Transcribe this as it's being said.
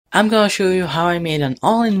I'm gonna show you how I made an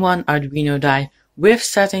all-in-one Arduino die with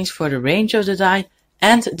settings for the range of the die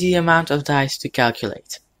and the amount of dies to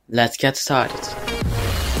calculate. Let's get started.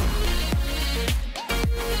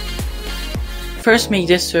 First, make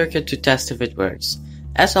this circuit to test if it works.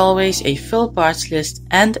 As always, a full parts list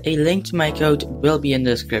and a link to my code will be in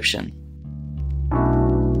the description.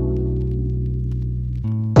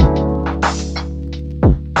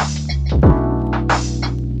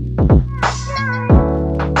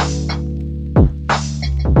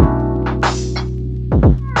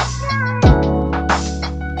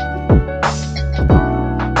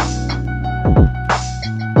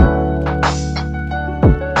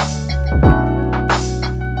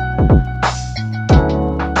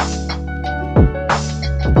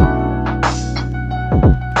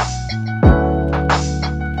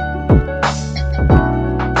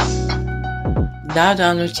 Now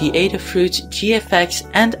download the Adafruit, GFX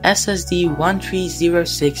and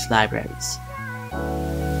SSD1306 libraries.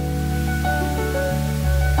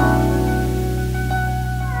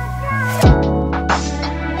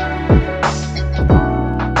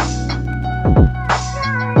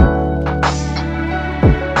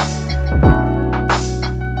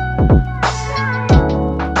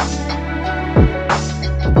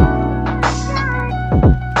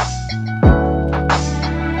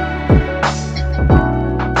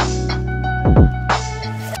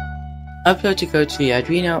 Upload the code to the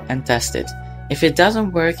Arduino and test it. If it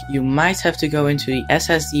doesn't work, you might have to go into the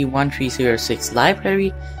SSD1306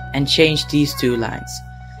 library and change these two lines.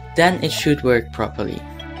 Then it should work properly.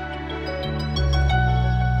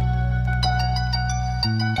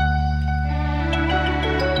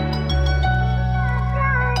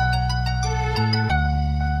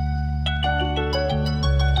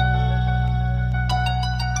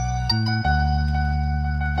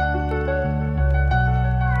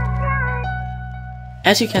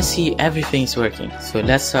 As you can see, everything is working, so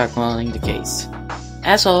let's start modeling the case.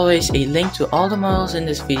 As always, a link to all the models in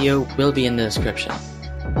this video will be in the description.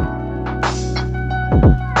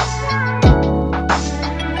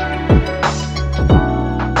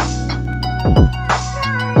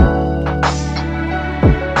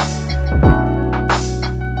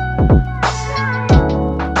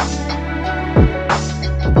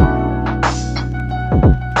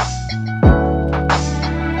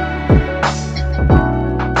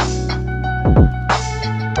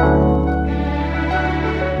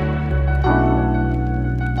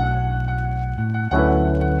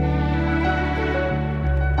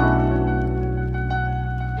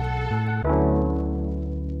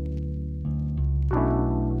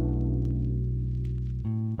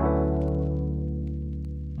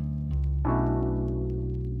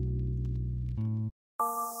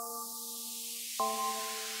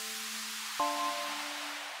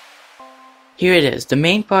 Here it is. The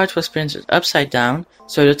main part was printed upside down,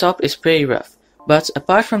 so the top is pretty rough. But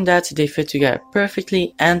apart from that, they fit together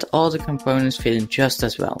perfectly and all the components fit in just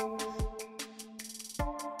as well.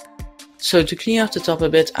 So to clean up the top a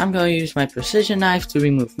bit, I'm going to use my precision knife to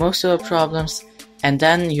remove most of the problems and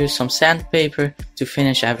then use some sandpaper to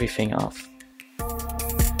finish everything off.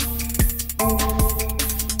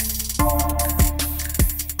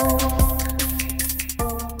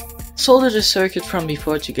 Solder the circuit from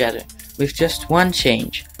before together. With just one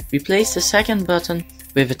change. Replace the second button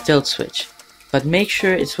with a tilt switch, but make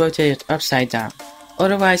sure it's rotated upside down,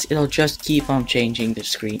 otherwise it'll just keep on changing the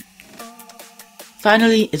screen.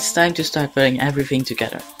 Finally, it's time to start putting everything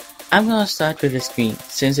together. I'm gonna start with the screen,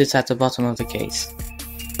 since it's at the bottom of the case.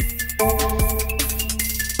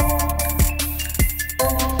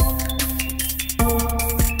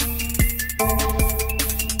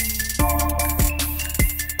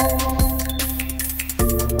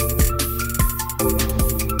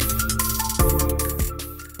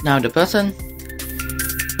 Now the button,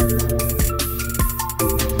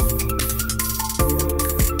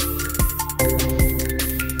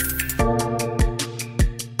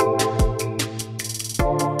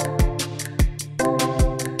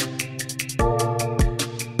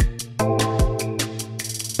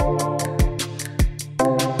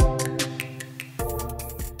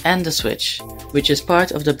 and the switch, which is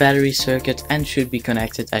part of the battery circuit and should be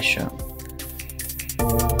connected as shown.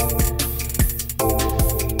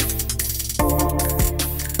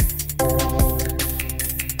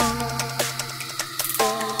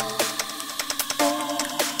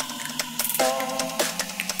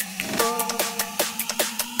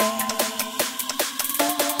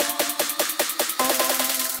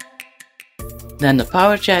 Then the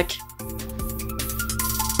power jack,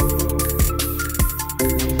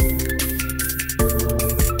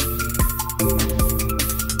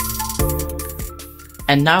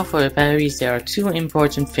 And now for the batteries, there are two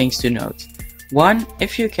important things to note. One,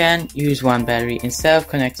 if you can, use one battery instead of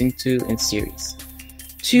connecting two in series.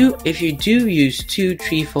 Two, if you do use two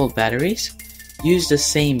 3-volt batteries, use the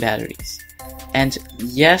same batteries. And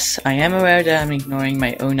yes, I am aware that I'm ignoring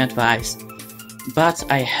my own advice, but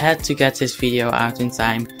I had to get this video out in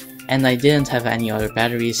time and I didn't have any other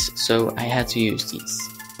batteries, so I had to use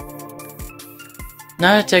these.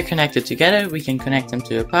 Now that they're connected together, we can connect them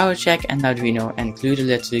to a power jack and Arduino and glue the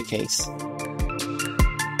lid to the case.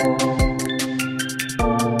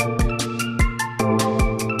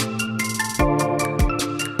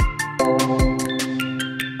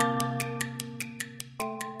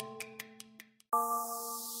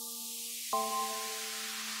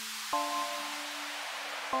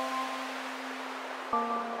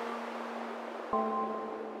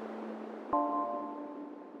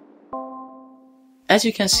 As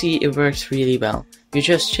you can see, it works really well. You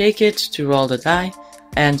just shake it to roll the die,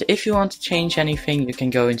 and if you want to change anything, you can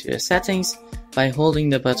go into the settings by holding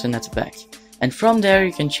the button at the back. And from there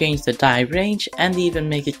you can change the die range and even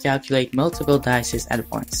make it calculate multiple dices at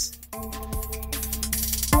once.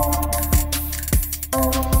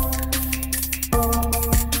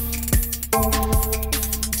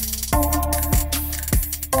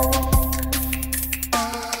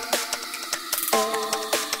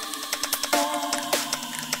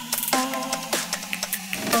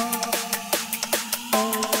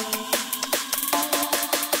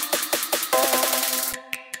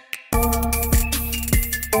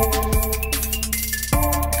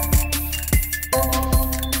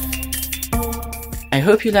 I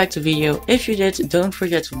hope you liked the video. If you did, don't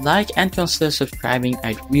forget to like and consider subscribing,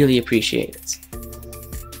 I'd really appreciate it.